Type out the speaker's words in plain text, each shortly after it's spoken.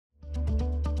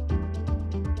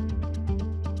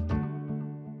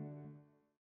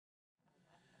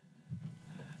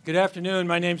Good afternoon.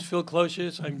 My name's Phil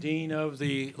Closius. I'm Dean of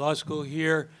the Law School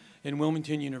here in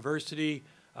Wilmington University.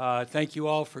 Thank you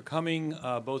all for coming,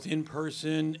 both in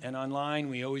person and online.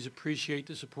 We always appreciate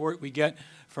the support we get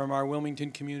from our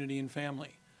Wilmington community and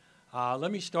family.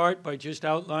 Let me start by just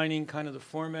outlining kind of the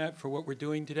format for what we're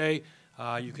doing today.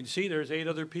 You can see there's 8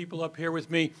 other people up here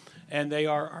with me, and they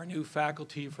are our new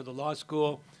faculty for the law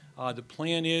school. The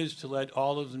plan is to let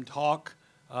all of them talk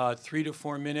 3 to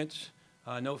 4 minutes.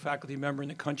 No faculty member in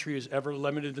the country has ever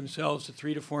limited themselves to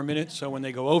 3 to 4 minutes, so when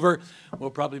they go over, we'll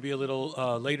probably be a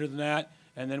little later than that,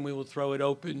 and then we will throw it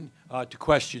open to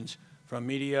questions from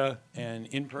media and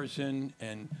in-person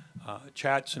and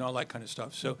chats and all that kind of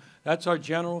stuff. So that's our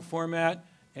general format,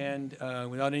 and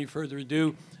without any further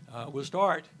ado, we'll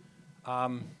start.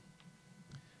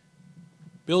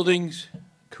 Buildings,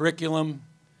 curriculum,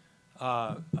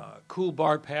 cool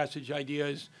bar passage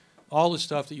ideas, all the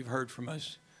stuff that you've heard from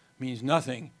us means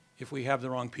nothing if we have the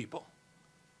wrong people,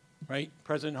 right?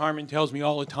 President Harmon tells me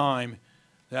all the time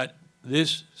that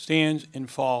this stands and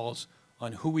falls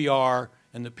on who we are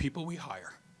and the people we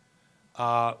hire.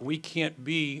 We can't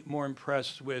be more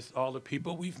impressed with all the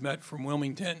people we've met from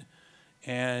Wilmington,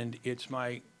 and it's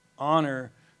my honor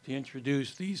to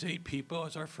introduce these 8 people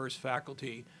as our first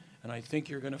faculty, and I think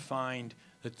you're going to find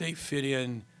that they fit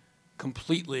in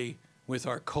completely with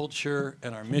our culture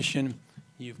and our mission.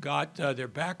 You've got their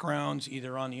backgrounds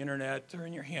either on the internet or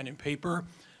in your hand and paper.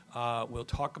 We'll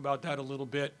talk about that a little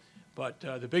bit, but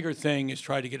the bigger thing is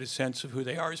try to get a sense of who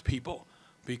they are as people,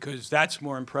 because that's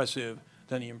more impressive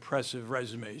than the impressive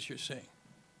resumes you're seeing.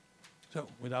 So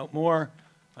without more,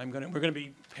 we're going to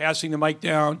be passing the mic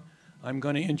down. I'm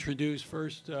going to introduce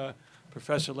first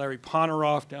Professor Larry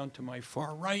Poneroff down to my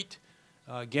far right.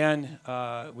 Again,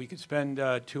 we could spend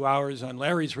 2 hours on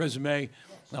Larry's resume.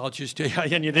 I'll just tell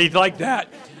you, and they'd like that.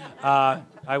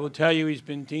 I will tell you he's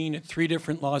been dean at 3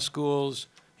 different law schools.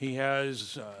 He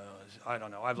has, I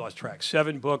don't know, I've lost track,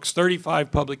 7 books, 35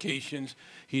 publications.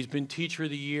 He's been teacher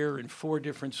of the year in 4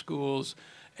 different schools,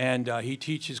 and he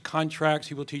teaches contracts.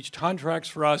 He will teach contracts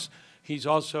for us. He's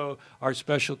also our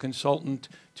special consultant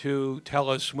to tell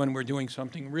us when we're doing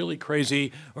something really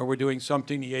crazy or we're doing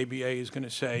something the ABA is going to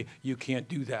say, you can't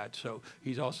do that. So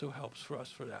he also helps for us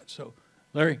for that. So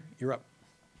Larry, you're up.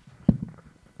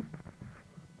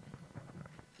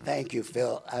 Thank you,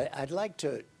 Phil. I'd like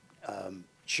to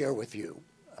share with you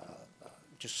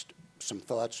just some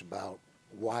thoughts about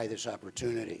why this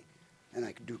opportunity, and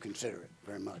I do consider it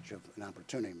very much of an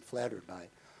opportunity, I'm flattered by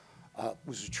it,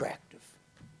 was attractive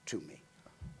to me.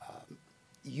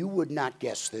 You would not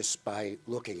guess this by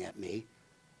looking at me,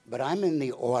 but I'm in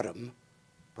the autumn,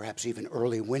 perhaps even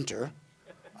early winter,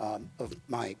 of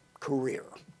my career.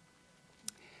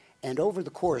 And over the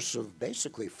course of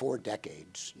basically 4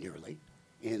 decades, nearly,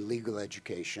 in legal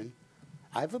education,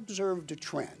 I've observed a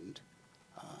trend.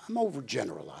 I'm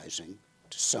overgeneralizing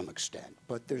to some extent,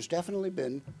 but there's definitely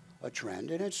been a trend,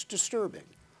 and it's disturbing.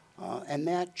 And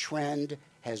that trend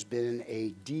has been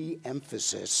a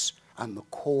de-emphasis on the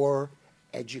core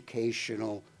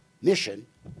educational mission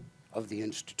of the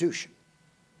institution.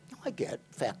 Now, I get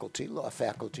faculty, law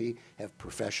faculty have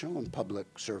professional and public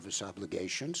service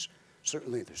obligations.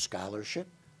 Certainly their scholarship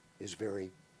is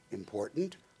very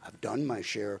important. I've done my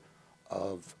share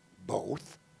of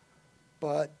both,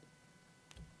 but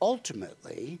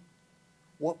ultimately,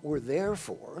 what we're there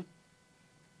for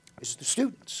is the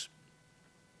students,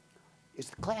 is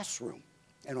the classroom,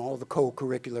 and all the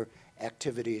co-curricular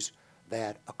activities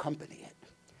that accompany it.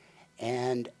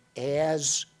 And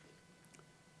as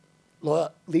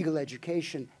legal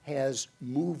education has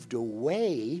moved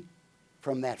away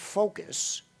from that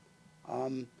focus,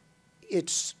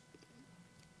 it's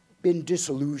been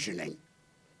disillusioning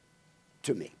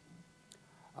to me.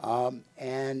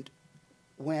 And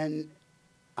when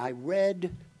I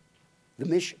read the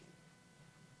mission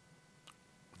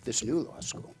of this new law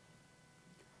school,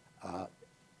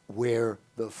 where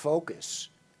the focus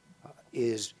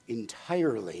is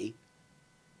entirely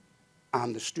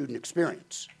on the student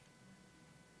experience.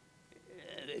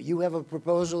 You have a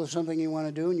proposal of something you want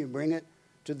to do and you bring it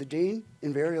to the dean,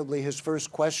 invariably his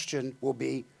first question will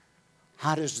be,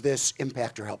 how does this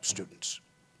impact or help students?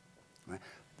 Right?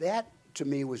 That, to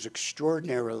me, was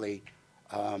extraordinarily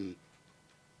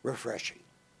refreshing.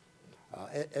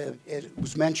 It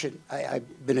was mentioned,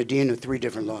 I've been a dean of 3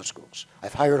 different law schools.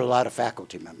 I've hired a lot of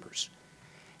faculty members.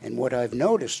 And what I've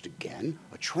noticed, again,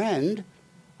 a trend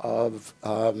of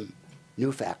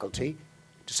new faculty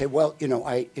to say, well, you know,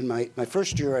 in my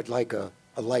first year, I'd like a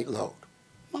light load.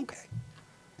 Okay.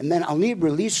 And then I'll need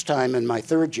release time in my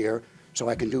 3rd year so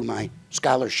I can do my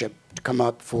scholarship to come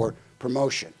up for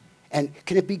promotion. And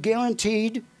can it be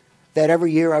guaranteed that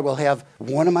every year I will have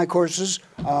one of my courses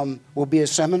will be a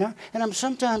seminar, and I'm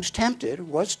sometimes tempted,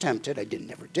 was tempted, I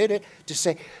never did it, to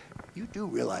say, you do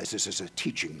realize this is a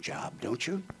teaching job, don't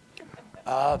you?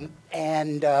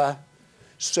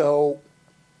 So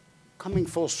coming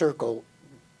full circle,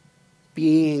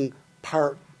 being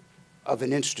part of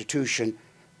an institution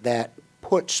that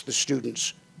puts the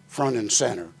students front and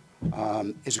center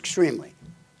is extremely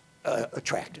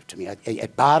attractive to me.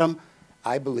 At bottom,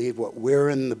 I believe what we're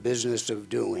in the business of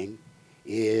doing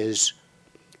is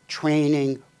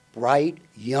training bright,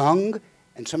 young,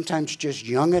 and sometimes just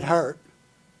young at heart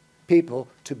people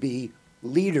to be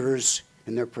leaders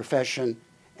in their profession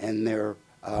and their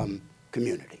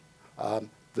community.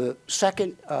 The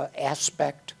second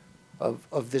aspect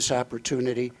of this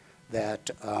opportunity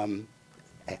that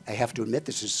I have to admit,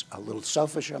 this is a little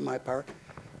selfish on my part,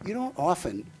 you don't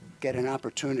often get an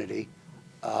opportunity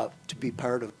to be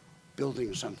part of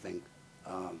building something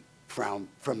from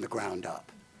the ground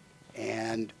up.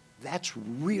 And that's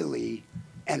really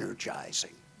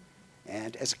energizing.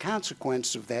 And as a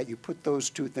consequence of that, you put those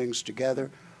two things together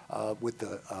with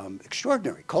the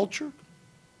extraordinary culture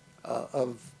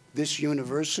of this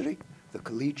university, the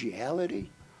collegiality.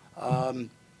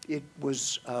 It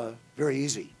was very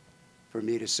easy for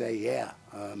me to say, yeah,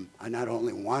 I not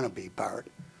only want to be part,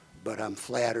 but I'm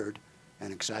flattered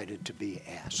and excited to be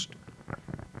asked.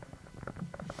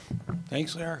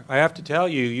 Thanks, Larry. I have to tell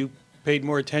you, you paid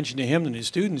more attention to him than his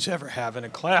students ever have in a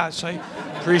class. I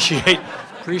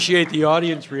appreciate the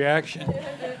audience reaction.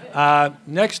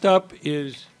 Next up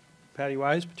is Patty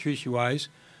Wise, Patricia Wise.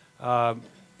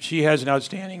 She has an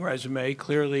outstanding resume.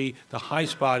 Clearly, the high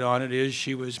spot on it is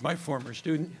she was my former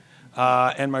student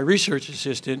and my research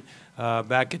assistant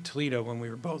back at Toledo when we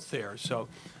were both there. So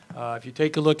if you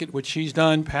take a look at what she's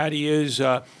done, Patty is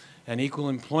an equal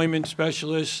employment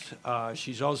specialist.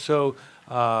 She's also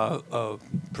a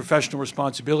professional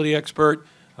responsibility expert.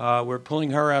 We're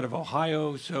pulling her out of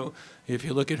Ohio, so if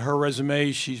you look at her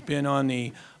resume, she's been on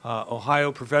the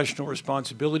Ohio Professional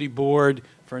Responsibility Board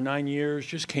for 9 years,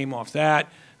 just came off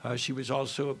that. She was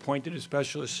also appointed as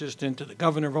special assistant to the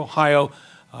governor of Ohio.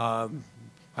 I'm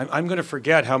going to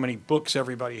forget how many books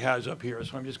everybody has up here,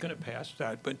 so I'm just going to pass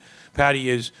that. But Patty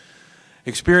is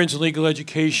experienced in legal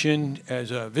education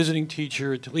as a visiting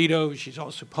teacher at Toledo. She's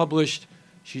also published.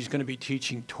 She's going to be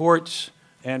teaching torts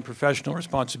and professional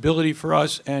responsibility for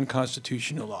us and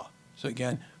constitutional law. So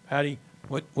again, Patty,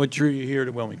 what drew you here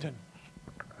to Wilmington?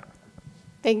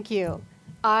 Thank you.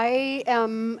 I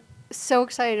am so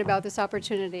excited about this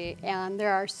opportunity, and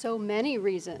there are so many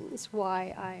reasons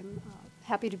why I'm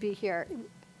happy to be here.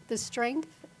 The strength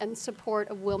and support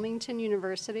of Wilmington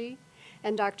University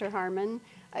and Dr. Harmon,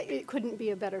 it couldn't be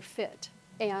a better fit.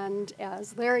 And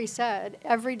as Larry said,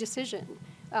 every decision,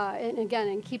 and again,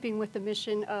 in keeping with the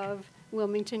mission of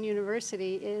Wilmington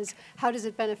University, is how does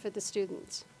it benefit the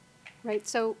students, right?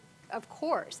 So, of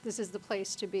course, this is the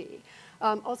place to be.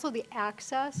 Also, the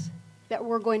access that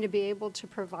we're going to be able to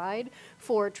provide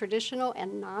for traditional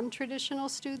and non-traditional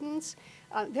students.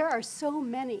 There are so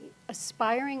many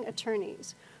aspiring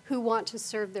attorneys who want to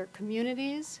serve their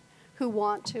communities, who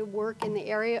want to work in the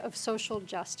area of social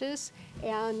justice,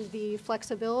 and the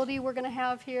flexibility we're going to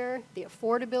have here, the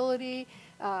affordability,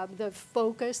 the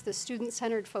focus, the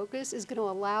student-centered focus is going to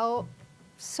allow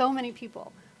so many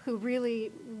people who really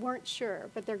weren't sure,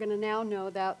 but they're going to now know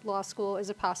that law school is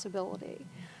a possibility.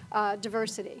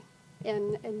 Diversity,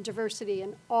 and diversity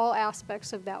in all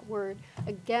aspects of that word.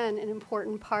 Again, an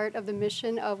important part of the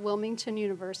mission of Wilmington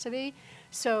University.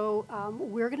 So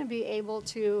we're going to be able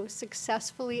to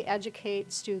successfully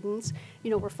educate students.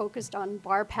 You know, we're focused on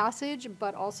bar passage,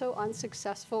 but also on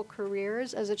successful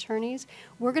careers as attorneys.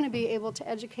 We're going to be able to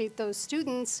educate those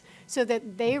students so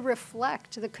that they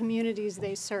reflect the communities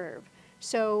they serve.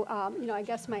 So, you know, I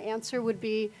guess my answer would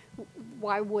be,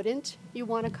 why wouldn't you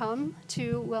want to come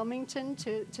to Wilmington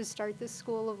to start this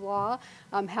School of Law?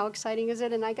 How exciting is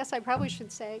it? And I guess I probably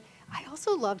should say, I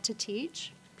also love to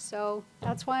teach, so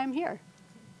that's why I'm here.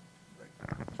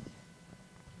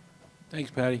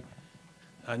 Thanks, Patty.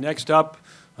 Next up,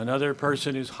 another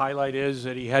person whose highlight is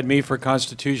that he had me for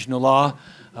constitutional law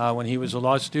when he was a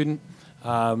law student.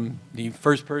 The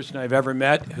first person I've ever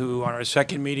met who on our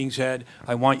second meeting said,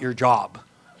 I want your job.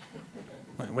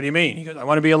 What do you mean? He goes, I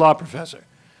want to be a law professor.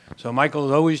 So Michael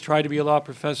has always tried to be a law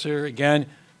professor. Again,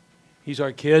 he's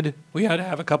our kid. We had to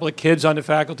have a couple of kids on the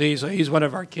faculty, so he's one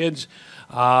of our kids.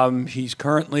 He's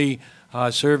currently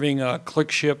serving a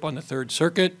clerkship on the Third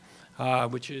Circuit,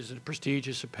 which is a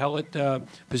prestigious appellate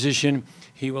position.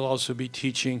 He will also be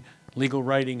teaching legal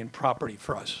writing and property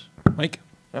for us. Mike?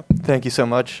 Yep. Thank you so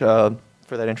much.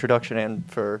 for that introduction and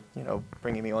for,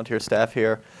 bringing me onto your staff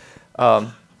here.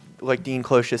 Like Dean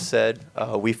Closius said,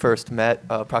 we first met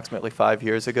approximately 5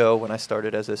 years ago when I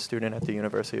started as a student at the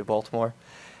University of Baltimore.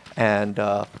 And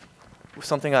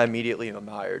something I immediately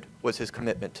admired was his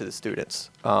commitment to the students.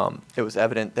 It was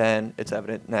evident then, it's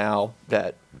evident now,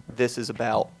 that this is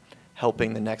about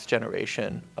helping the next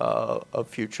generation of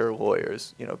future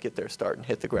lawyers, get their start and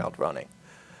hit the ground running.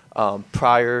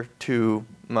 Prior to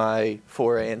my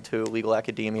foray into legal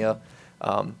academia,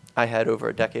 I had over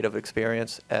a decade of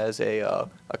experience as a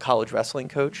college wrestling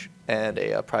coach and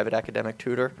a private academic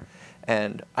tutor,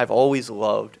 and I've always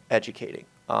loved educating.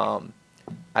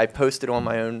 I posted on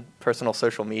my own personal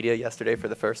social media yesterday for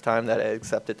the first time that I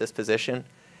accepted this position,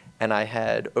 and I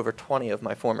had over 20 of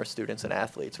my former students and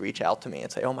athletes reach out to me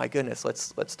and say, "Oh my goodness,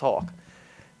 let's talk."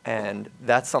 And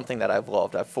that's something that I've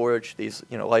loved. I've forged these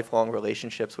lifelong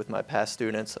relationships with my past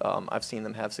students. I've seen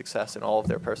them have success in all of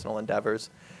their personal endeavors.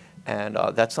 And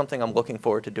that's something I'm looking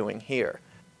forward to doing here,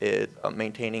 is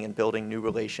maintaining and building new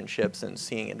relationships and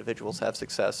seeing individuals have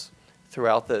success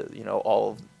throughout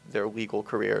all of their legal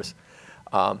careers.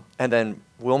 And then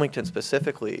Wilmington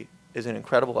specifically is an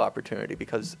incredible opportunity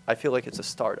because I feel like it's a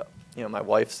startup. My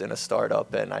wife's in a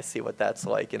startup, and I see what that's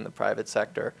like in the private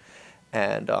sector.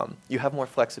 And you have more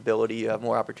flexibility, you have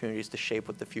more opportunities to shape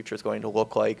what the future is going to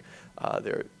look like.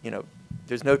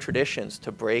 There's no traditions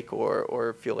to break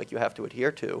or feel like you have to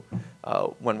adhere to.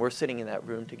 When we're sitting in that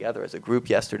room together as a group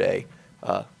yesterday,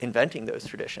 inventing those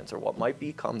traditions or what might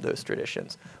become those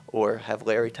traditions, or have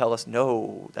Larry tell us,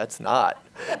 no, that's not.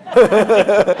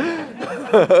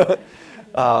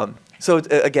 So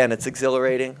again, it's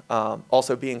exhilarating.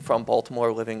 Also being from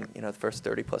Baltimore, living the first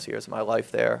 30 plus years of my life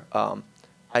there,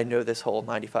 I know this whole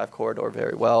 95 corridor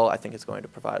very well. I think it's going to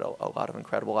provide a lot of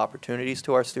incredible opportunities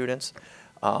to our students.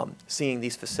 Seeing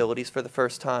these facilities for the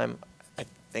first time, I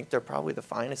think they're probably the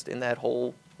finest in that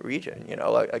whole region.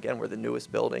 Again, we're the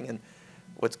newest building, and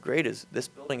what's great is this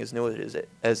building, as new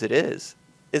as it is,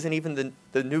 isn't even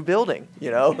the new building,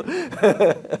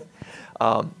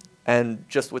 And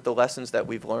just with the lessons that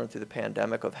we've learned through the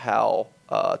pandemic of how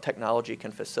technology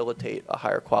can facilitate a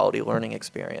higher quality learning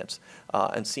experience,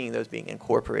 and seeing those being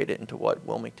incorporated into what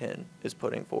Wilmington is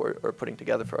putting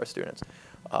together for our students,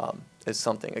 is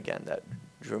something, again, that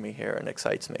drew me here and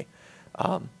excites me.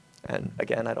 And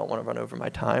again, I don't want to run over my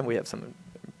time. We have some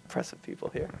impressive people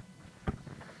here.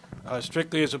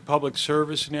 Strictly as a public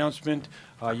service announcement,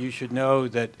 you should know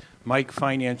that Mike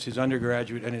financed his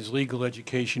undergraduate and his legal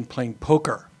education playing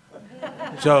poker.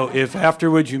 So if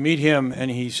afterwards you meet him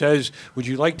and he says, "Would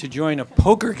you like to join a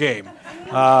poker game?"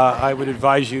 I would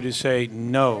advise you to say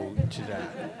no to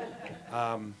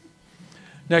that.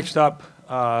 Next up,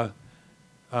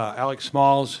 Alex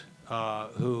Smalls,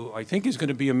 who I think is going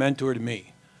to be a mentor to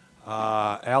me.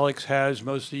 Alex has,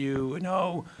 most of you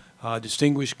know, a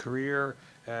distinguished career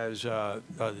as the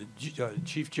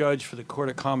Chief Judge for the Court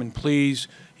of Common Pleas.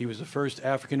 He was the first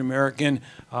African-American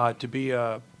to be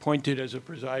appointed as a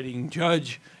presiding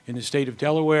judge in the state of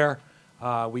Delaware.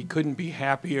 We couldn't be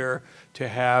happier to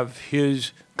have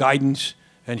his guidance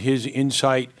and his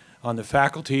insight on the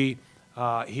faculty.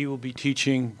 He will be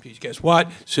teaching, guess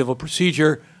what, civil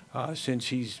procedure, since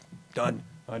he's done,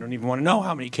 I don't even want to know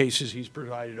how many cases he's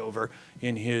presided over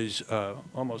in his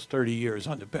almost 30 years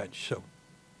on the bench. So,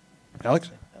 Alex?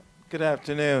 Good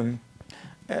afternoon.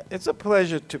 It's a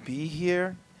pleasure to be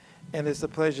here, and it's a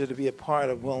pleasure to be a part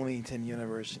of Wilmington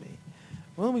University.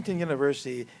 Wilmington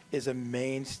University is a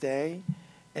mainstay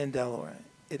in Delaware.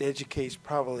 It educates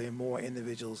probably more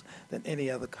individuals than any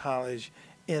other college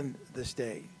in the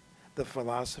state. The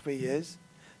philosophy is,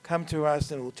 come to us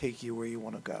and we'll take you where you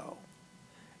want to go.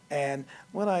 And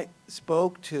when I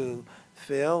spoke to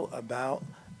Phil about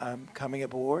coming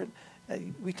aboard,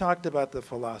 we talked about the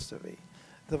philosophy.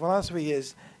 The philosophy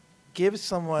is give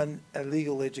someone a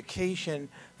legal education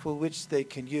for which they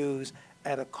can use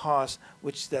at a cost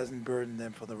which doesn't burden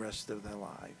them for the rest of their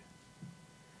life.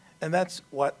 And that's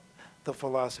what the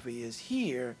philosophy is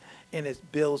here, and it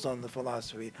builds on the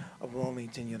philosophy of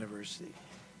Wilmington University.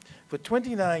 For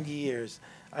 29 years,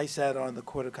 I sat on the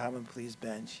Court of Common Pleas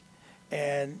bench,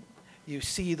 and you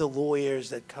see the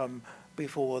lawyers that come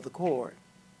before the court.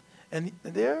 And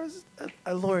there's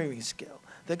a lawyering skill.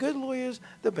 The good lawyers,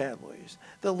 the bad lawyers,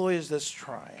 the lawyers that's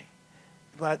trying.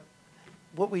 But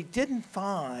what we didn't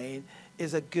find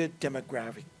is a good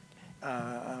demographic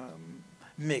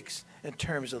mix in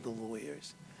terms of the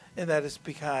lawyers. And that is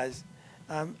because,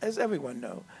 as everyone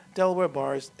knows, Delaware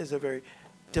bar is a very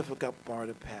difficult bar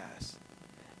to pass.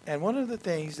 And one of the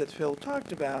things that Phil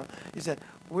talked about is that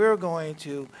we're going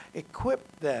to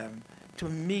equip them to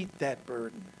meet that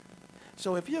burden.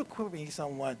 So if you're equipping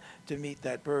someone to meet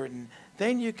that burden,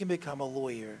 then you can become a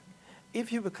lawyer.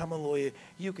 If you become a lawyer,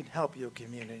 you can help your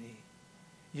community.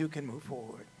 You can move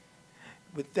forward.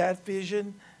 With that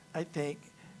vision, I think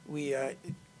we are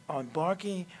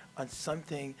embarking on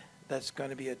something that's going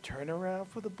to be a turnaround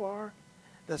for the bar,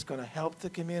 that's going to help the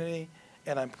community,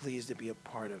 and I'm pleased to be a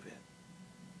part of it.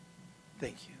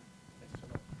 Thank you.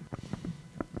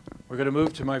 We're going to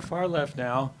move to my far left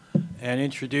now and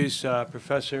introduce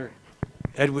Professor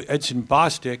Edson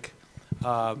Bostic.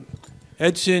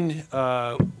 Edson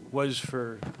was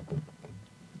for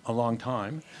a long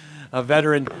time a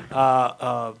veteran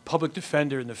public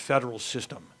defender in the federal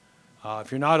system.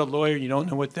 If you're not a lawyer, you don't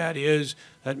know what that is.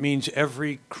 That means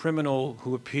every criminal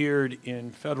who appeared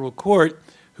in federal court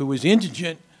who was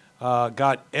indigent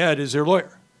got Ed as their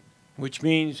lawyer, which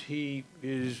means he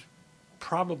is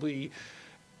probably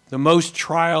the most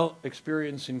trial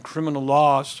experience in criminal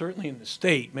law, certainly in the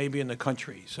state, maybe in the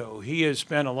country. So he has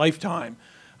spent a lifetime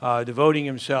devoting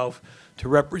himself to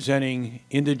representing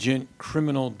indigent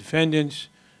criminal defendants.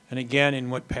 And again, in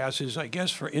what passes, I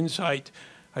guess, for insight,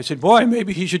 I said, boy,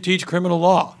 maybe he should teach criminal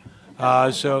law.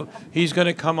 So he's going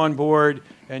to come on board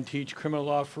and teach criminal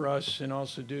law for us and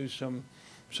also do some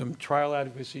trial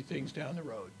advocacy things down the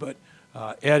road. But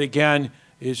Ed, again,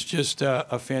 is just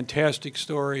a fantastic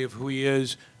story of who he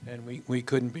is, and we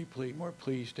couldn't be more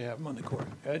pleased to have him on the court.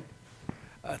 Ed?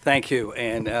 Thank you,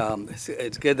 and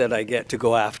it's good that I get to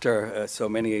go after so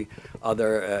many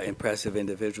other impressive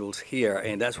individuals here,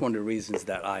 and that's one of the reasons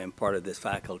that I am part of this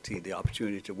faculty. The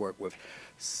opportunity to work with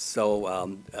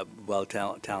so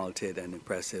talented and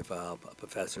impressive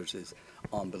professors is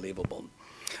unbelievable.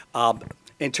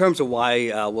 In terms of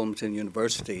why Wilmington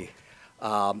University,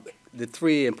 the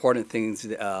three important things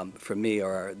for me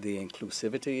are the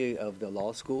inclusivity of the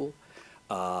law school,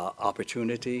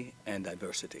 opportunity, and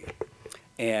diversity.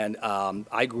 And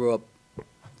I grew up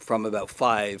from about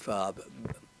 5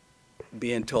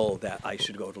 being told that I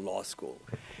should go to law school.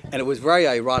 And it was very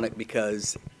ironic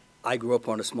because I grew up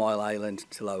on a small island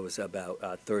till I was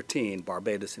about 13,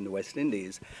 Barbados in the West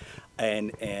Indies,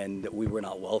 and we were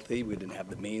not wealthy. We didn't have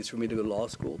the means for me to go to law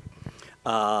school.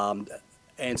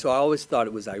 And so I always thought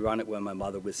it was ironic when my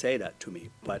mother would say that to me.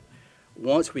 But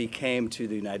once we came to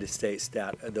the United States,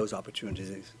 those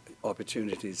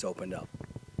opportunities opened up.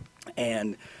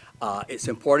 And it's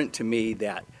important to me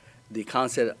that the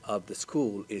concept of the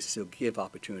school is to give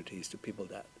opportunities to people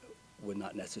that would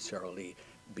not necessarily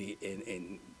be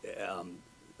in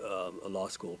a law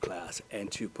school class,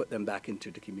 and to put them back into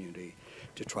the community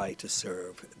to try to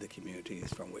serve the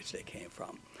communities from which they came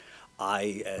from.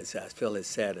 I, as Phil has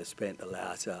said, have spent the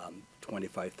last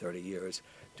 25, 30 years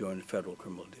doing federal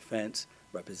criminal defense,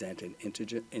 representing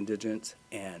indigents,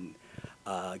 and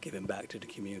giving back to the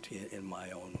community in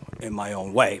my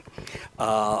own way.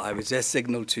 I was just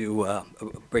signaled to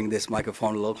bring this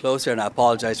microphone a little closer, and I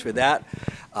apologize for that.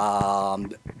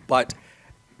 But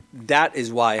that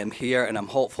is why I'm here, and I'm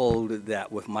hopeful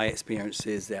that with my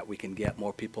experiences that we can get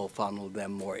more people, funnel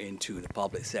them more into the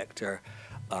public sector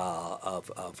of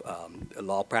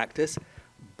law practice,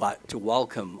 but to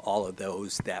welcome all of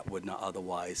those that would not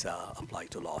otherwise apply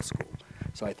to law school.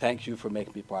 So I thank you for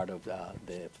making me part of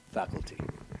the faculty.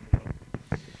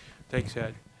 Thanks,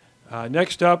 Ed.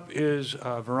 Next up is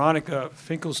Veronica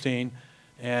Finkelstein.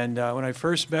 And when I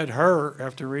first met her,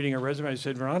 after reading her resume, I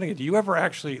said, Veronica, do you ever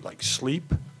actually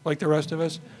sleep like the rest of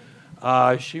us?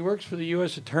 She works for the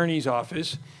U.S. Attorney's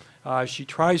Office. She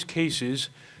tries cases.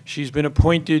 She's been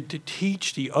appointed to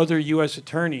teach the other U.S.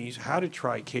 attorneys how to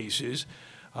try cases.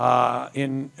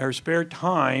 In her spare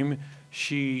time,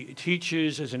 she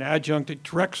teaches as an adjunct at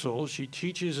Drexel. She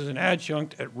teaches as an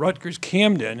adjunct at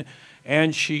Rutgers-Camden.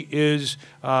 And she is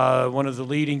one of the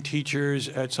leading teachers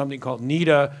at something called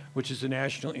NIDA, which is the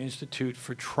National Institute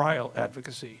for Trial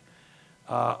Advocacy.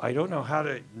 I don't know how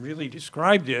to really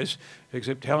describe this,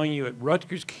 except telling you at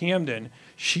Rutgers-Camden,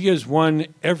 she has won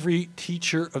every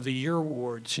Teacher of the Year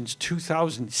award since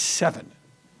 2007.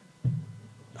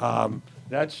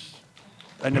 That's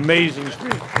an amazing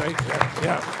streak, right?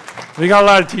 Yeah. We got a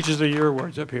lot of Teachers of the Year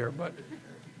awards up here, but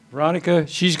Veronica,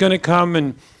 she's going to come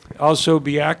and also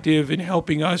be active in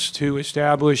helping us to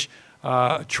establish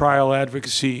a trial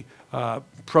advocacy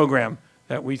program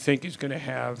that we think is going to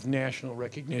have national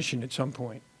recognition at some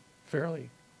point, fairly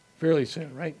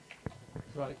soon, right?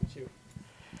 Veronica, it's you.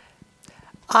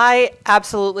 I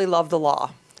absolutely love the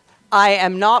law. I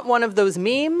am not one of those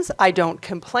memes. I don't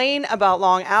complain about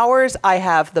long hours. I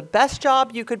have the best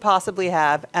job you could possibly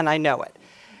have, and I know it.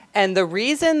 And the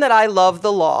reason that I love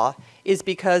the law is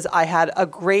because I had a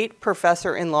great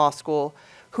professor in law school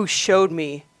who showed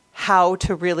me how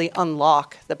to really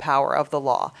unlock the power of the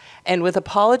law. And with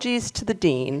apologies to the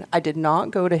dean, I did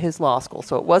not go to his law school,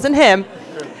 so it wasn't him.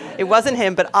 It wasn't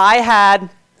him, but I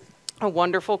had a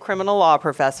wonderful criminal law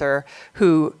professor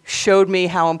who showed me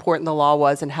how important the law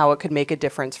was and how it could make a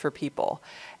difference for people.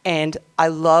 And I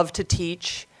love to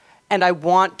teach, and I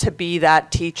want to be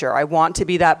that teacher. I want to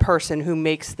be that person who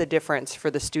makes the difference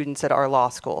for the students at our law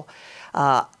school.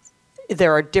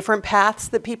 There are different paths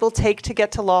that people take to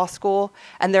get to law school,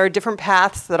 and there are different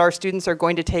paths that our students are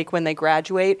going to take when they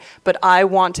graduate, but I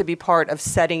want to be part of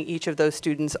setting each of those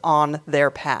students on their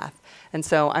path. And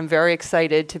so I'm very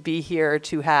excited to be here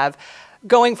to have,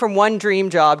 going from one dream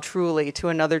job truly to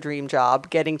another dream job,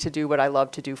 getting to do what I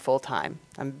love to do full time.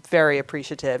 I'm very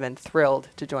appreciative and thrilled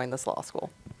to join this law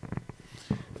school.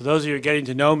 For those of you who are getting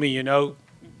to know me, you know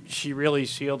she really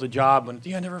sealed the job when at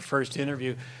the end of her first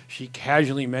interview, she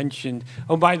casually mentioned,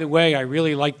 oh, by the way, I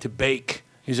really like to bake.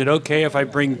 Is it okay if I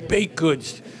bring baked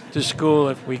goods to school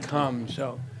if we come?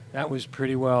 So that was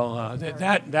pretty well,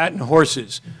 that and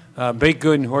horses. Baked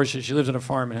good and horses. She lives on a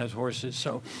farm and has horses,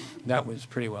 so that was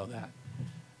pretty well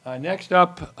that. Next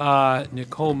up,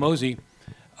 Nicole Mosey.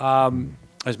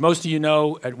 As most of you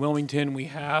know, at Wilmington we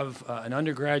have an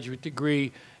undergraduate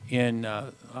degree in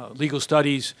legal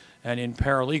studies and in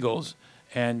paralegals.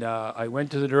 And I went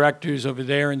to the directors over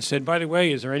there and said, by the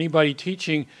way, is there anybody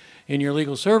teaching in your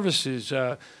legal services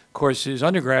courses,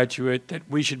 undergraduate, that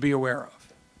we should be aware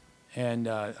of? And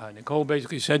Nicole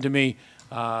basically said to me,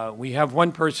 we have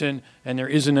one person and there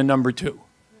isn't a number two.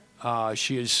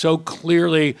 She is so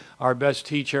clearly our best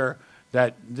teacher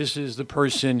that this is the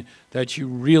person that you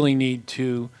really need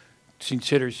to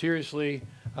consider seriously.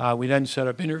 We then set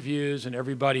up interviews and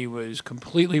everybody was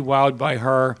completely wowed by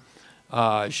her.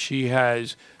 She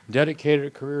has dedicated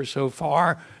a career so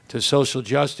far to social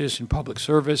justice and public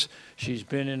service. She's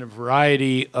been in a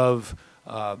variety of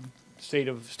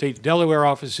state Delaware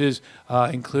offices,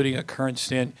 including a current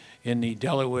stint in the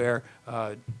Delaware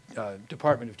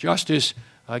Department of Justice.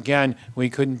 Again, we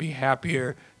couldn't be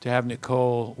happier to have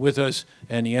Nicole with us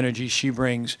and the energy she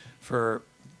brings for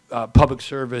public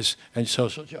service and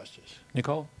social justice.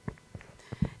 Nicole?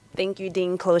 Thank you,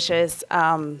 Dean Closius.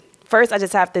 First, I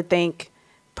just have to thank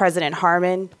President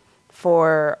Harmon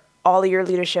for all of your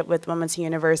leadership with Wilmington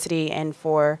University and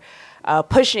for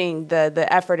pushing the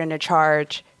effort and the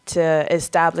charge to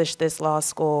establish this law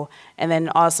school. And then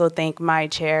also thank my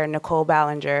chair, Nicole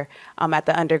Ballinger, at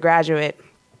the undergraduate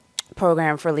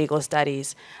program for legal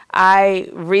studies. I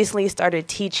recently started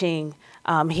teaching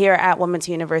here at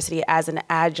Wilmington University as an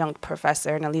adjunct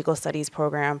professor in a legal studies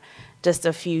program just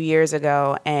a few years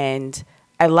ago, and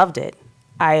I loved it.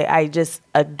 I just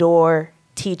adore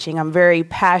teaching. I'm very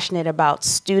passionate about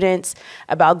students,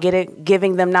 about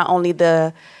giving them not only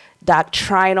the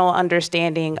doctrinal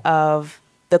understanding of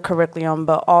the curriculum,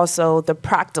 but also the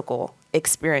practical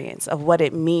experience of what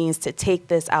it means to take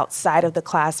this outside of the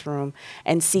classroom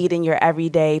and see it in your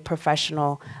everyday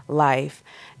professional life.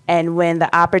 And when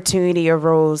the opportunity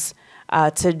arose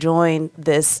to join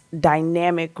this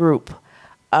dynamic group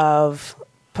of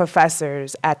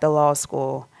professors at the law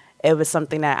school, it was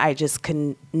something that I just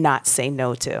could not say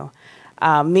no to.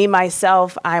 Me,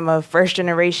 myself, I'm a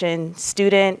first-generation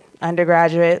student,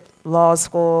 undergraduate, law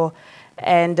school,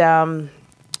 and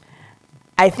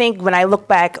I think when I look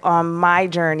back on my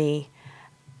journey,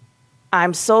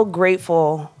 I'm so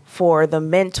grateful for the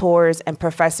mentors and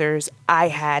professors I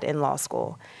had in law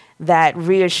school that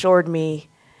reassured me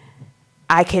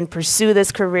I can pursue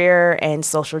this career in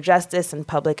social justice and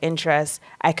public interest.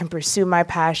 I can pursue my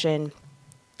passion.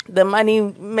 The money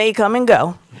may come and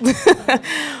go,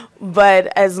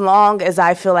 but as long as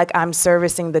I feel like I'm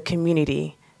servicing the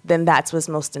community, then that's what's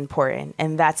most important,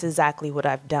 and that's exactly what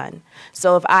I've done.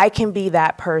 So if I can be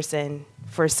that person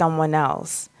for someone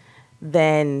else,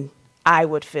 then I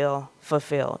would feel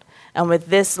fulfilled. And with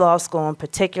this law school in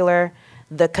particular,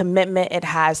 the commitment it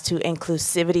has to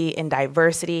inclusivity and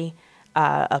diversity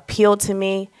appealed to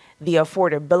me. The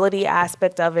affordability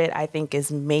aspect of it, I think,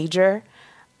 is major.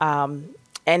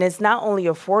 And it's not only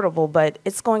affordable, but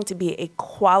it's going to be a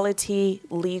quality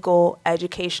legal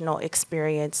educational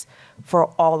experience for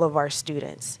all of our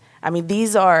students. I mean,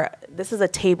 this is a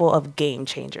table of game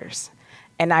changers.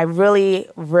 And I really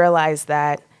realized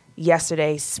that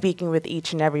yesterday, speaking with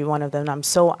each and every one of them. I'm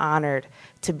so honored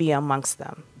to be amongst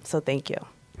them. So thank you.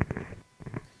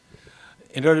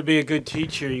 In order to be a good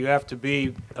teacher, you have to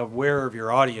be aware of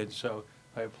your audience. So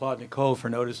I applaud Nicole for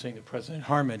noticing that President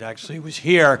Harmon actually was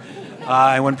here.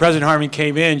 And when President Harmon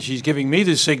came in, she's giving me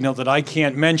the signal that I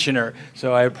can't mention her.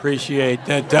 So I appreciate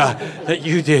that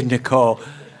you did, Nicole.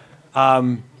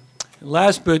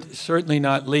 Last but certainly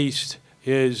not least,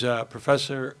 is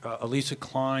Professor Elisa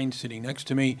Klein, sitting next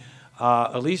to me.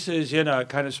 Elisa is in a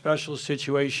kind of special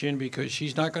situation because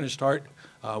she's not going to start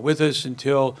with us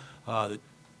until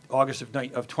August of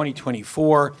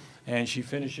 2024, and she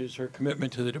finishes her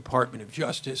commitment to the Department of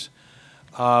Justice.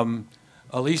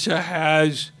 Elisa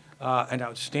has an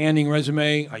outstanding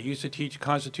resume. I used to teach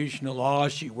constitutional law.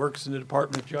 She works in the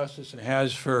Department of Justice and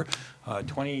has for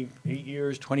 28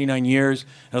 years, 29 years.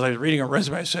 As I was reading her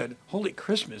resume, I said, holy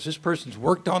Christmas, this person's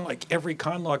worked on like every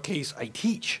con law case I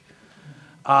teach.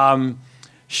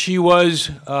 She was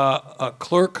a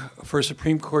clerk for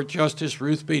Supreme Court Justice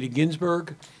Ruth Bader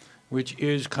Ginsburg, which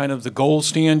is kind of the gold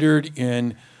standard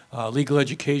in legal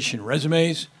education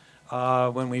resumes.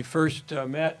 When we first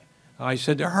met, I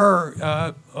said to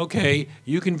her, okay,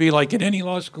 you can be like at any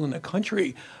law school in the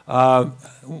country.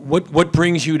 What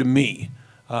brings you to me?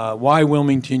 Why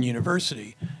Wilmington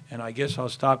University? And I guess I'll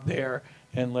stop there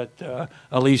and let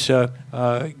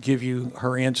Elisa give you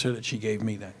her answer that she gave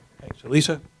me then. Thanks.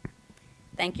 Elisa?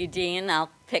 Thank you, Dean. I'll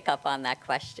pick up on that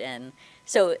question.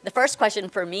 So the first question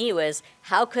for me was,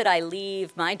 how could I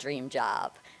leave my dream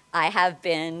job? I have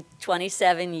been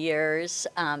 27 years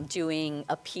doing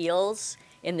appeals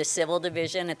in the civil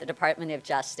division at the Department of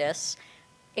Justice.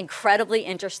 Incredibly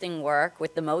interesting work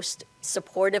with the most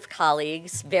supportive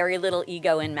colleagues, very little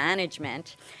ego in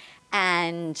management.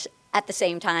 And at the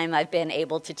same time, I've been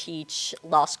able to teach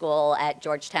law school at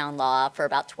Georgetown Law for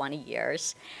about 20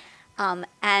 years.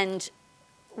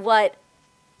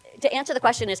 To answer the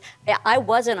question is, I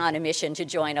wasn't on a mission to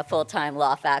join a full-time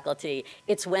law faculty.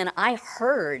 It's when I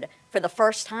heard for the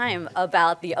first time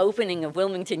about the opening of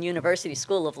Wilmington University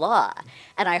School of Law,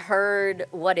 and I heard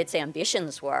what its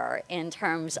ambitions were in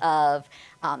terms of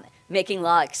making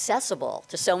law accessible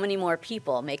to so many more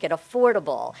people, make it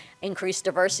affordable, increase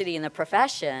diversity in the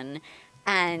profession,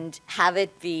 and have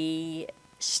it be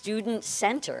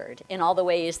student-centered in all the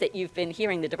ways that you've been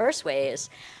hearing, the diverse ways,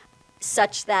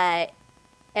 such that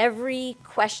every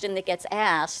question that gets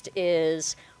asked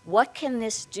is, what can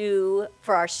this do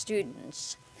for our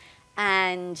students?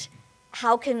 And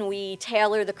how can we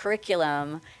tailor the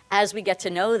curriculum as we get to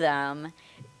know them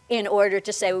in order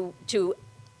to say to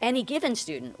any given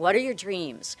student, what are your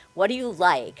dreams? What do you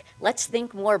like? Let's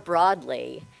think more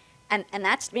broadly. And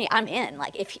that's me, I'm in.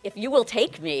 Like, if you will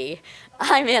take me,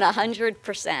 I'm in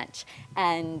 100%.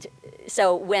 And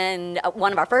so when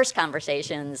one of our first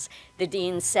conversations, the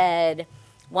dean said,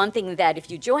 one thing that if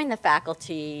you join the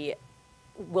faculty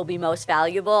will be most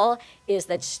valuable is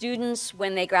that students,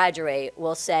 when they graduate,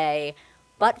 will say,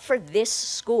 but for this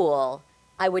school,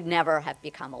 I would never have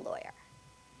become a lawyer.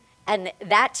 And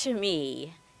that, to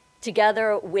me,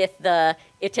 together with the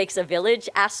it takes a village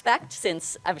aspect,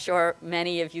 since I'm sure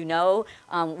many of you know,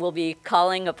 we'll be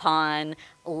calling upon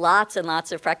lots and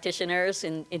lots of practitioners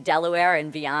in Delaware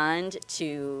and beyond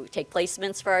to take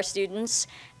placements for our students,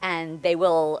 and they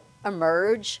will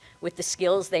emerge with the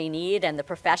skills they need and the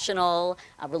professional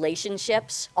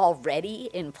relationships already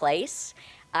in place.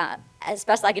 As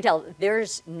best I can tell,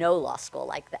 there's no law school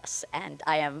like this, and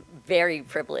I am very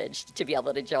privileged to be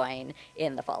able to join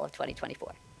in the fall of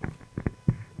 2024.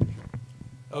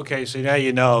 Okay, so now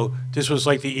you know this was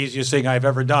like the easiest thing I've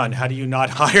ever done. How do you not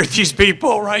hire these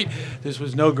people, right? This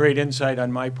was no great insight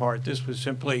on my part. This was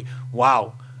simply,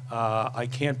 wow, I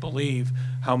can't believe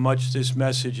how much this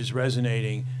message is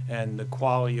resonating and the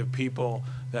quality of people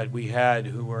that we had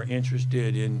who were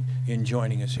interested in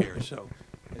joining us here. So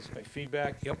that's my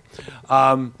feedback. Yep.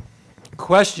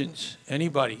 Questions?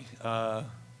 Anybody?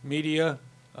 Media?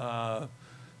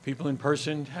 People in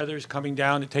person? Heather's coming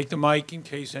down to take the mic in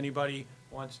case anybody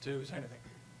wants to say anything.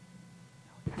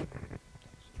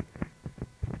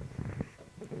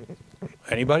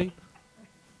 Anybody?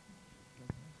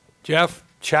 Jeff,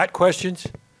 chat questions?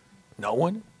 No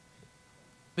one?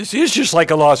 This is just like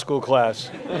a law school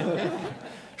class.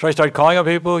 Should I start calling up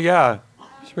people? Yeah.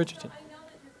 Mr. Richardson. I know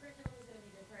that your curriculum is going to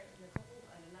be different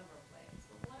in a number of ways,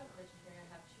 but one of which you're going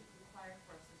to have two required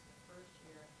courses the first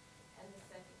year and the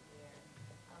second year.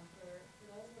 For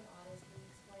those in the audience, can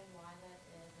you explain why that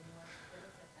is and what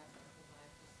benefit that's going to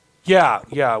provide for students?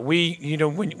 Yeah.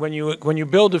 When you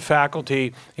build a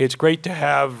faculty, it's great to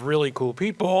have really cool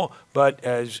people, but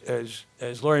as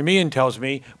Lori Meehan tells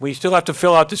me, we still have to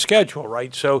fill out the schedule,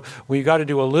 right? So we've got to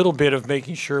do a little bit of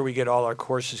making sure we get all our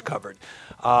courses covered.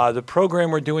 The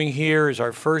program we're doing here is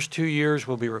our first 2 years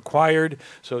will be required,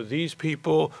 so these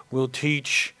people will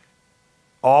teach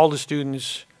all the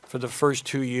students for the first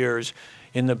 2 years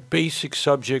in the basic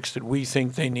subjects that we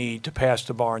think they need to pass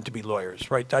the bar and to be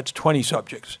lawyers, right? That's 20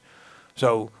 subjects.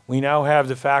 So we now have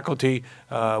the faculty,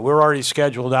 we're already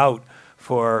scheduled out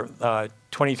for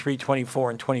 23, 24,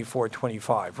 and 24,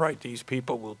 25, right? These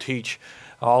people will teach.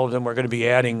 All of them are going to be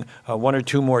adding 1 or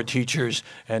 2 more teachers,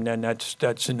 and then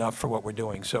that's enough for what we're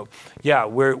doing. So, yeah,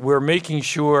 we're making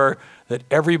sure that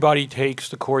everybody takes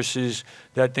the courses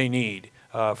that they need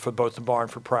for both the bar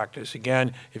and for practice.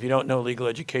 Again, if you don't know legal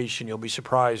education, you'll be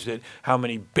surprised at how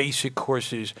many basic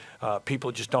courses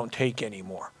people just don't take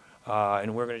anymore.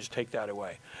 And we're going to just take that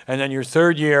away. And then your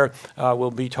third year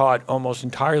will be taught almost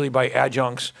entirely by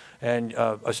adjuncts, and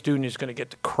a student is going to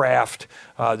get to craft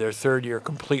their third year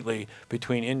completely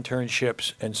between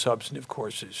internships and substantive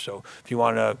courses. So if you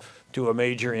want to do a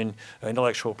major in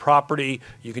intellectual property,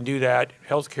 you can do that.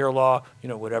 Healthcare law,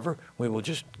 whatever. We will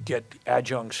just get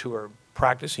adjuncts who are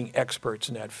practicing experts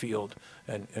in that field,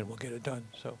 and we'll get it done.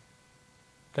 So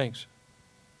thanks.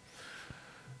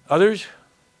 Others?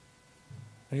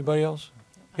 Anybody else?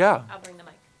 Yeah. I'll bring the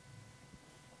mic.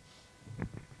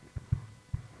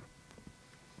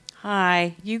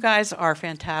 Hi, you guys are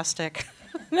fantastic.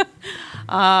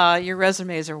 Your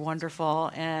resumes are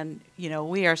wonderful, and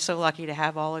we are so lucky to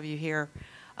have all of you here.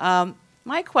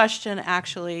 My question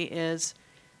actually is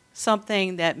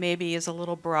something that maybe is a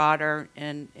little broader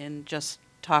in just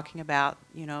talking about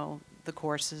the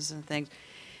courses and things.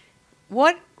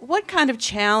 What kind of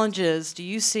challenges do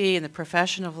you see in the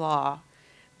profession of law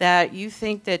that you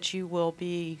think that you will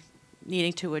be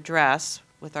needing to address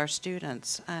with our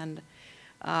students? And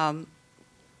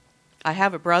I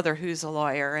have a brother who's a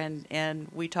lawyer, and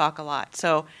we talk a lot.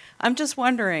 So I'm just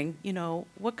wondering,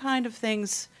 what kind of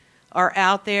things are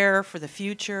out there for the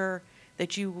future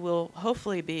that you will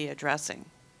hopefully be addressing?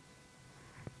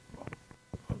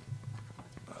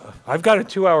 I've got a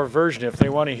 2-hour version if they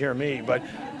want to hear me, but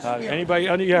anybody,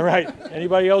 yeah, right.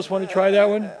 Anybody else want to try that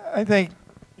one? I think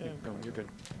No, you're good.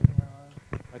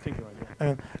 I think you're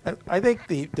right. I think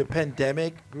the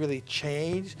pandemic really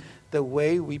changed the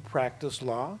way we practice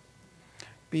law.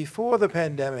 Before the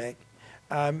pandemic,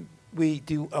 we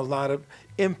do a lot of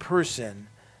in-person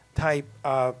type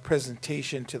of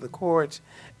presentation to the courts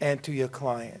and to your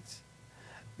clients.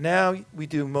 Now we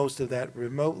do most of that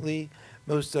remotely.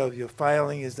 Most of your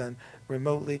filing is done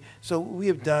remotely. So we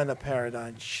have done a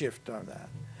paradigm shift on that.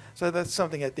 So that's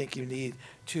something I think you need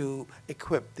to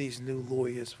equip these new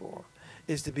lawyers for,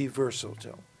 is to be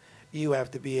versatile. You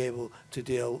have to be able to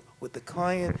deal with the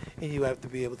client, and you have to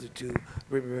be able to do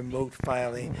remote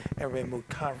filing and remote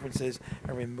conferences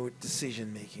and remote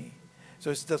decision making.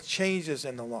 So it's the changes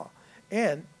in the law.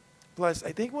 And plus,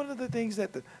 I think one of the things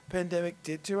that the pandemic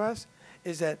did to us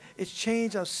is that it's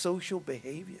changed our social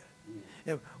behavior.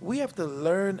 We have to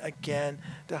learn again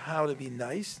to how to be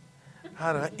nice,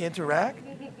 how to interact,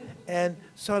 and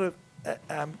sort of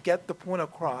get the point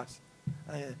across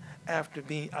after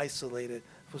being isolated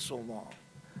for so long.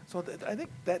 So I think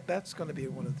that's going to be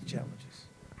one of the challenges.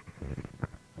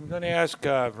 I'm going to ask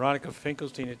Veronica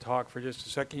Finkelstein to talk for just a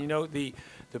second.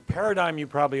 The paradigm you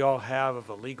probably all have of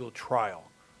a legal trial.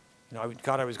 I was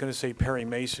going to say Perry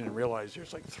Mason and realize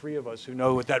there's like 3 of us who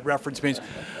know what that reference means.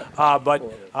 But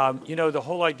the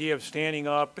whole idea of standing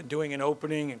up and doing an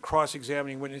opening and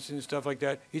cross-examining witnesses and stuff like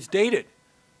that, it's dated,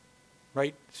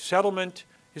 right? Settlement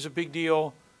is a big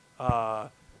deal.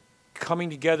 Coming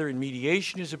together in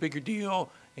mediation is a bigger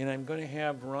deal. And I'm going to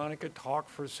have Veronica talk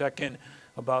for a second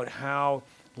about how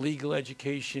legal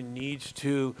education needs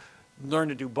to learn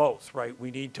to do both, right?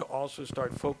 We need to also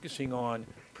start focusing on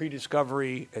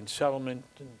pre-discovery and settlement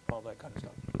and all that kind of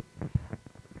stuff.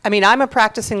 I mean, I'm a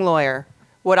practicing lawyer.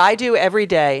 What I do every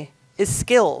day is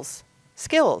skills.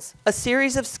 Skills, a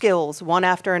series of skills, one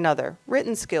after another.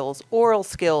 Written skills, oral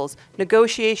skills,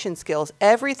 negotiation skills,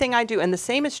 everything I do. And the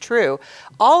same is true.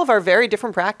 All of our very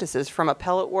different practices, from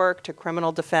appellate work to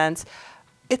criminal defense,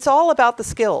 it's all about the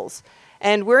skills.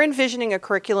 And we're envisioning a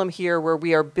curriculum here where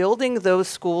we are building those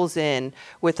skills in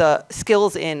with a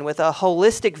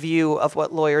holistic view of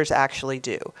what lawyers actually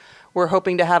do. We're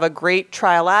hoping to have a great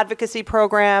trial advocacy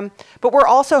program, but we're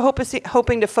also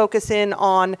hoping to focus in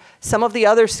on some of the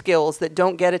other skills that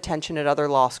don't get attention at other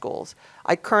law schools.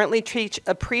 I currently teach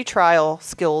a pretrial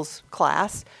skills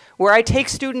class where I take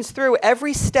students through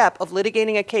every step of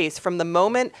litigating a case, from the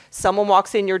moment someone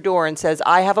walks in your door and says,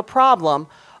 "I have a problem,"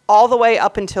 all the way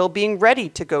up until being ready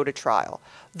to go to trial.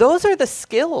 Those are the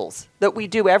skills that we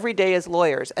do every day as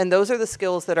lawyers, and those are the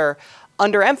skills that are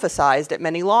underemphasized at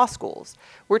many law schools.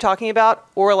 We're talking about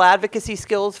oral advocacy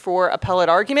skills for appellate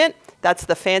argument. That's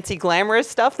the fancy, glamorous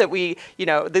stuff that we,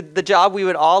 the job we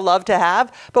would all love to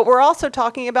have. But we're also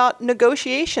talking about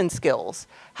negotiation skills,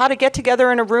 how to get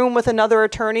together in a room with another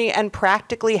attorney and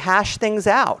practically hash things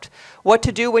out, what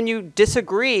to do when you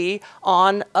disagree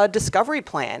on a discovery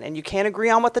plan and you can't agree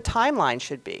on what the timeline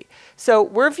should be. So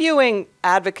we're viewing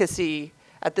advocacy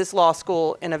at this law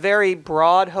school in a very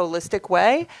broad, holistic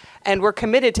way, and we're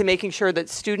committed to making sure that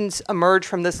students emerge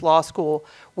from this law school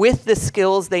with the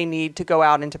skills they need to go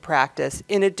out into practice,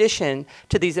 in addition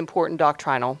to these important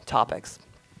doctrinal topics.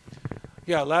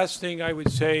 Yeah, last thing I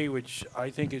would say, which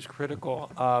I think is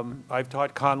critical, I've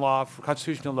taught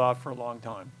constitutional law for a long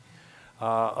time,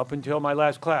 up until my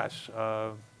last class,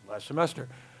 last semester.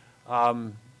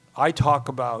 I talk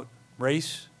about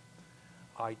race,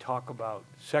 I talk about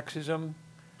sexism,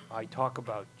 I talk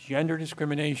about gender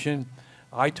discrimination,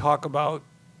 I talk about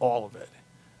all of it.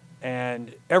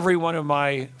 And every one of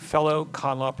my fellow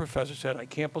con law professors said, I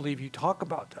can't believe you talk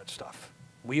about that stuff.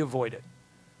 We avoid it.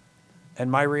 And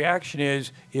my reaction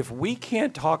is, if we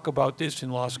can't talk about this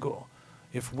in law school,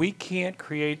 if we can't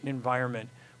create an environment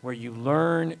where you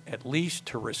learn at least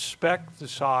to respect the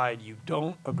side you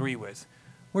don't agree with,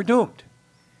 we're doomed,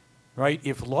 right?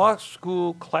 If law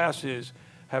school classes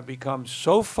have become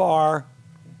so far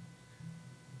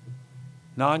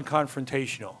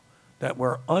non-confrontational that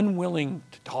we're unwilling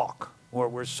to talk, or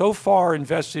we're so far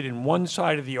invested in one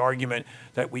side of the argument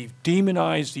that we've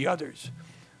demonized the others,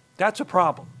 that's a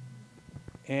problem.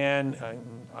 And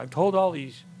I've told all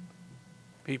these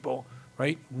people,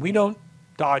 right, we don't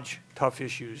dodge tough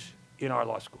issues in our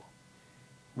law school.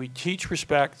 We teach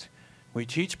respect, we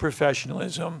teach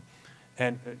professionalism,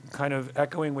 and kind of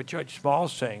echoing what Judge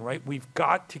Small's saying, right, we've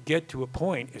got to get to a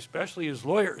point, especially as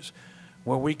lawyers,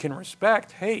 where we can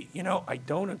respect, hey, I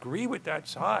don't agree with that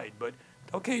side, but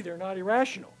okay, they're not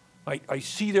irrational. I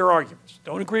see their arguments.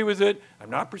 Don't agree with it. I'm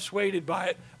not persuaded by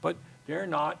it, but they're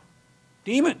not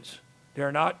demons.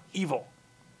 They're not evil.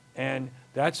 And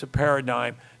that's a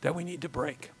paradigm that we need to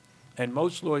break. And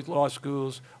most law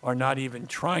schools are not even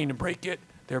trying to break it.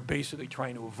 They're basically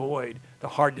trying to avoid the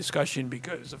hard discussion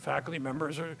because the faculty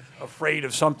members are afraid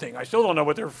of something. I still don't know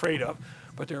what they're afraid of,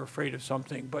 but they're afraid of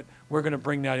something. But we're going to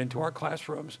bring that into our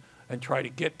classrooms and try to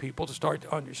get people to start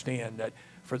to understand that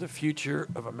for the future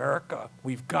of America,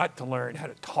 we've got to learn how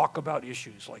to talk about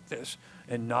issues like this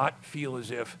and not feel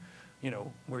as if,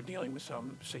 we're dealing with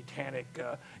some satanic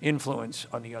influence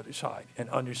on the other side, and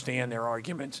understand their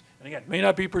arguments. And again, may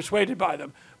not be persuaded by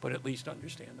them, but at least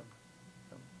understand them.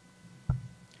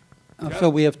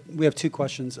 Phil, we have two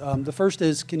questions. The first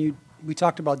is, we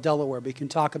talked about Delaware, but you can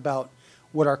talk about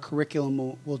what our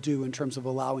curriculum will do in terms of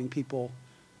allowing people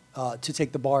to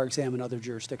take the bar exam in other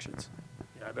jurisdictions.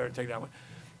 Yeah, I better take that one.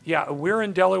 Yeah, we're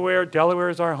in Delaware. Delaware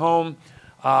is our home.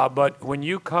 But when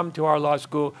you come to our law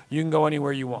school, you can go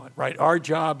anywhere you want, right? Our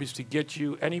job is to get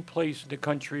you any place in the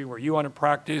country where you want to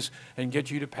practice and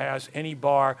get you to pass any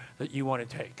bar that you want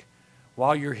to take.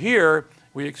 While you're here,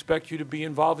 we expect you to be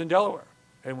involved in Delaware,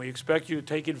 and we expect you to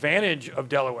take advantage of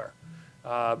Delaware.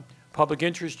 Public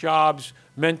interest jobs,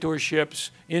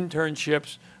 mentorships,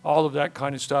 internships, all of that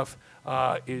kind of stuff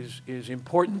is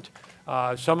important.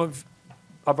 Some of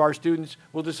our students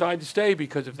will decide to stay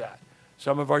because of that.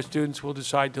 Some of our students will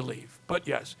decide to leave. But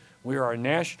yes, we are a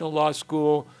national law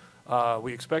school.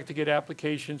 We expect to get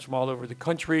applications from all over the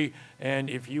country. And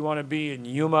if you want to be in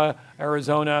Yuma,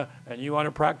 Arizona, and you want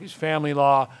to practice family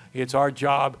law, it's our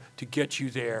job to get you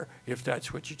there if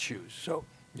that's what you choose. So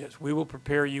yes, we will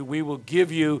prepare you. We will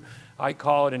give you, I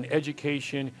call it an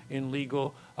education in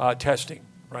legal testing,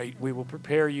 right? We will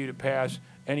prepare you to pass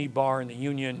any bar in the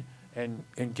union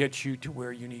and get you to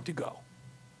where you need to go.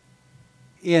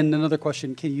 And another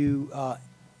question, can you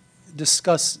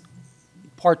discuss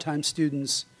part-time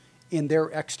students in their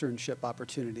externship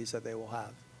opportunities that they will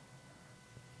have?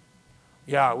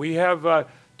 Yeah, we have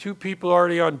 2 people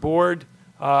already on board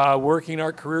working in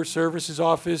our career services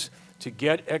office to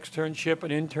get externship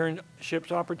and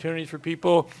internships opportunities for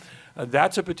people.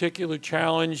 That's a particular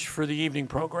challenge for the evening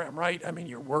program, right? I mean,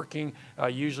 you're working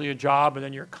usually a job, and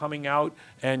then you're coming out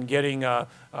and getting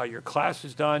your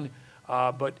classes done.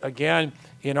 But again,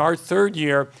 in our 3rd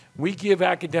year, we give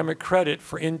academic credit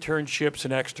for internships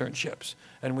and externships.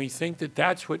 And we think that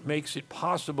that's what makes it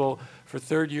possible for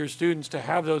 3rd-year students to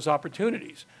have those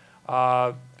opportunities.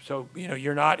 So,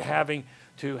 you're not having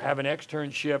to have an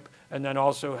externship and then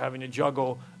also having to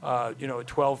juggle, a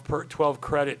 12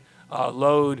 credit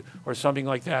load or something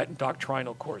like that in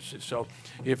doctrinal courses. So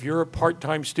if you're a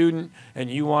part-time student and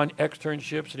you want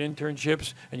externships and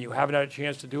internships and you haven't had a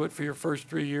chance to do it for your first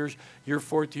 3 years, your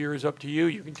fourth year is up to you.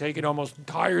 You can take it almost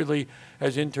entirely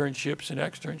as internships and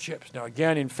externships. Now,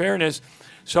 again, in fairness,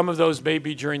 some of those may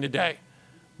be during the day.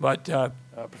 But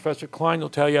Professor Klein will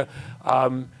tell you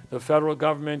the federal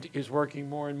government is working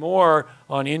more and more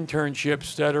on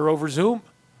internships that are over Zoom,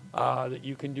 that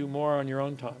you can do more on your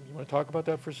own time. You want to talk about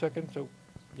that for a second? So,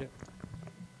 yeah.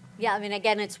 Yeah, I mean,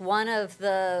 again, it's one of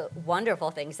the wonderful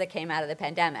things that came out of the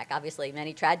pandemic. Obviously,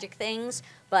 many tragic things,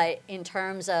 but in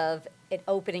terms of it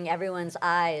opening everyone's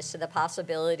eyes to the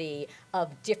possibility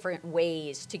of different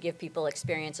ways to give people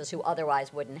experiences who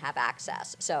otherwise wouldn't have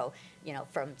access. So, you know,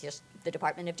 from just the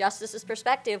Department of Justice's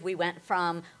perspective, we went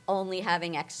from only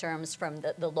having externs from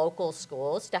the local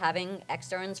schools to having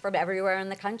externs from everywhere in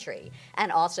the country,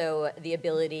 and also the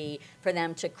ability for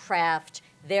them to craft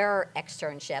their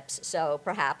externships. So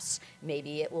perhaps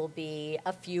maybe it will be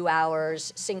a few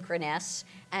hours synchronous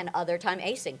and other time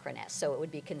asynchronous. So it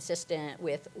would be consistent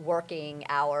with working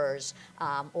hours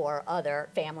or other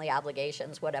family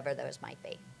obligations, whatever those might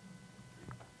be.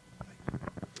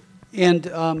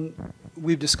 And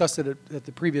we've discussed it at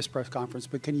the previous press conference,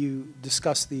 but can you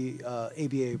discuss the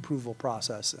ABA approval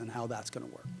process and how that's going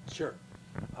to work? Sure.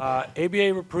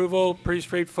 ABA approval, pretty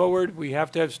straightforward. We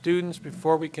have to have students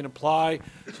before we can apply.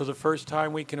 So the first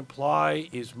time we can apply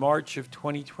is March of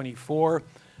 2024.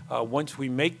 Once we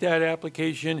make that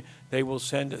application, they will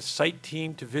send a site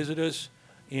team to visit us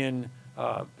in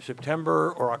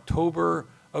September or October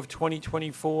of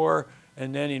 2024.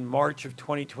 And then in March of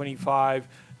 2025,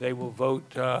 they will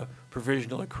vote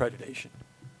provisional accreditation.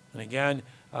 And again,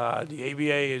 the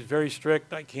ABA is very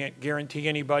strict. I can't guarantee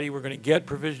anybody we're going to get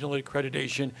provisional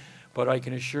accreditation, but I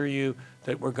can assure you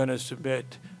that we're going to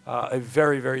submit a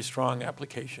very, very strong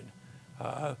application.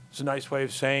 It's a nice way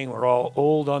of saying we're all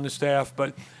old on the staff,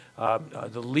 but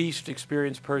the least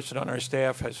experienced person on our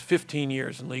staff has 15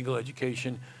 years in legal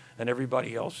education, and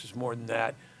everybody else is more than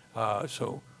that.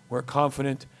 So we're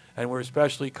confident, and we're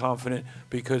especially confident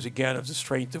because, again, of the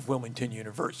strength of Wilmington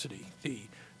University,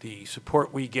 the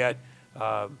support we get.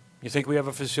 You think we have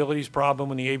a facilities problem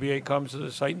when the ABA comes to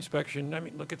the site inspection? I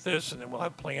mean, look at this, and then we'll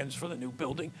have plans for the new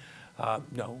building.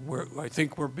 No, I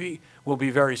think we'll be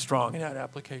very strong in that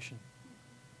application.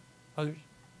 Others?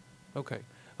 Okay.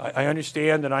 I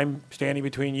understand that I'm standing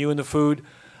between you and the food,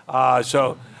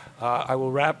 so I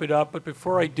will wrap it up. But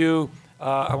before I do,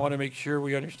 I want to make sure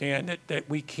we understand that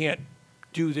we can't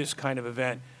do this kind of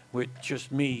event with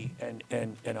just me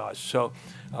and us. So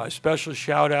a special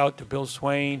shout out to Bill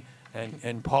Swain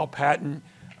and Paul Patton.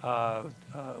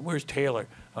 Where's Taylor?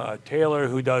 Taylor,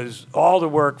 who does all the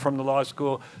work from the law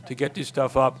school to get this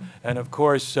stuff up. And of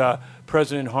course,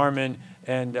 President Harmon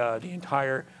and the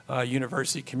entire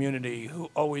university community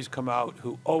who always come out,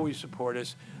 who always support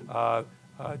us.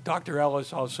 Dr.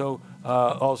 Ellis also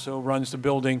runs the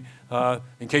building.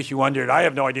 In case you wondered, I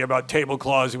have no idea about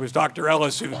tablecloths. It was Dr.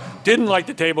 Ellis who didn't like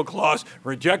the tablecloths,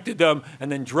 rejected them,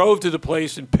 and then drove to the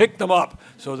place and picked them up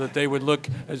so that they would look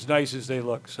as nice as they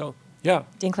look. So, yeah.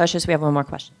 Dean Closius, we have one more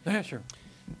question. Yeah, sure.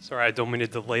 Sorry, I don't mean to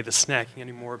delay the snacking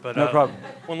anymore, but no problem.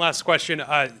 One last question.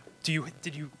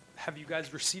 Have you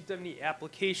guys received any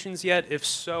applications yet? If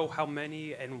so, how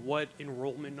many, and what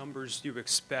enrollment numbers do you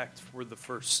expect for the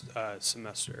first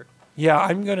semester? Yeah,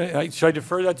 should I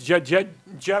defer that to Jeff?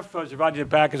 Jeff Zavadi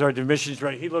back as our admissions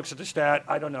rate. He looks at the stat,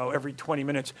 I don't know, every 20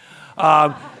 minutes.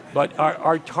 But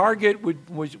our target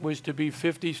was to be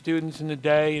 50 students in the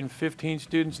day and 15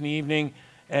 students in the evening,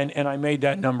 and I made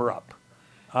that number up.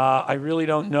 I really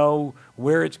don't know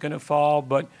where it's going to fall,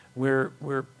 but we're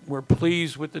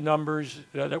pleased with the numbers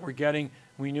that we're getting.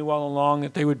 We knew all along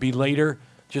that they would be later,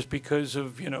 just because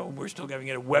of, we're still going to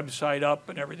get a website up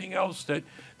and everything else that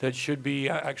should be,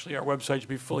 actually our website should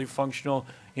be fully functional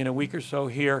in a week or so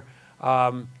here.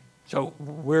 So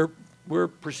we're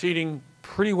proceeding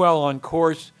pretty well on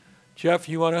course. Jeff,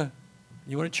 you want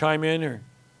to chime in, or?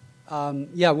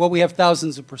 Yeah, well, we have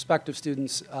thousands of prospective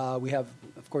students. We have,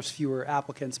 of course, fewer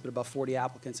applicants, but about 40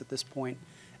 applicants at this point.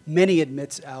 Many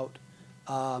admits out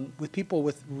with people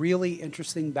with really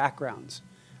interesting backgrounds.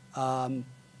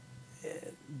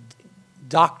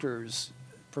 Doctors,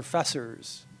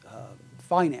 professors,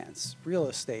 finance, real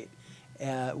estate.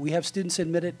 We have students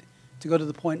admitted to go to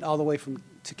the point all the way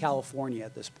to California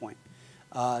at this point.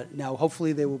 Now,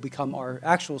 hopefully they will become our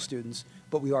actual students,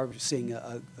 but we are seeing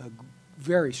a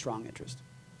very strong interest.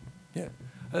 Yeah.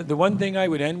 The one thing I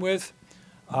would end with,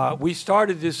 we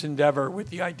started this endeavor with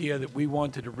the idea that we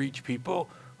wanted to reach people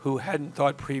who hadn't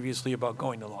thought previously about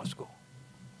going to law school.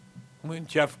 When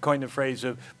Jeff coined the phrase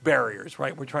of barriers,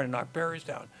 right? We're trying to knock barriers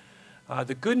down.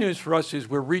 The good news for us is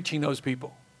we're reaching those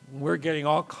people. We're getting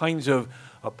all kinds of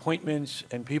appointments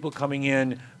and people coming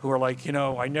in who are like, you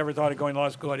know, I never thought of going to law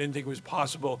school. I didn't think it was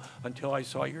possible until I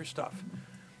saw your stuff.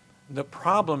 The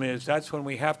problem is that's when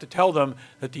we have to tell them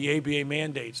that the ABA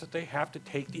mandates that they have to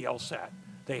take the LSAT.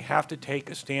 They have to take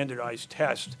a standardized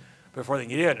test before they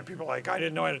get in. And people are like, I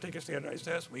didn't know I had to take a standardized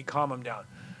test. We calm them down.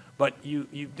 But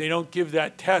they don't give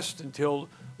that test until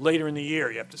later in the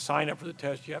year. You have to sign up for the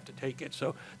test. You have to take it.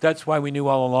 So that's why we knew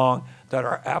all along that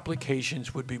our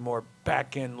applications would be more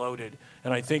back-end loaded.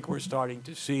 And I think we're starting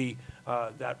to see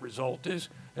that result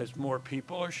as more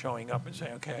people are showing up and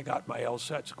saying, okay, I got my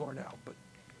LSAT score now. But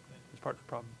it's part of the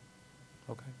problem.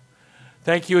 Okay.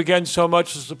 Thank you again so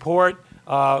much for the support.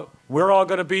 We're all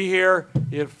going to be here.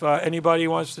 If anybody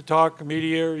wants to talk,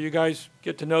 media, you guys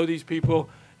get to know these people.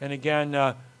 And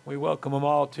again, we welcome them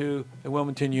all to the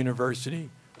Wilmington University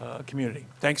community.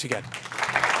 Thanks again.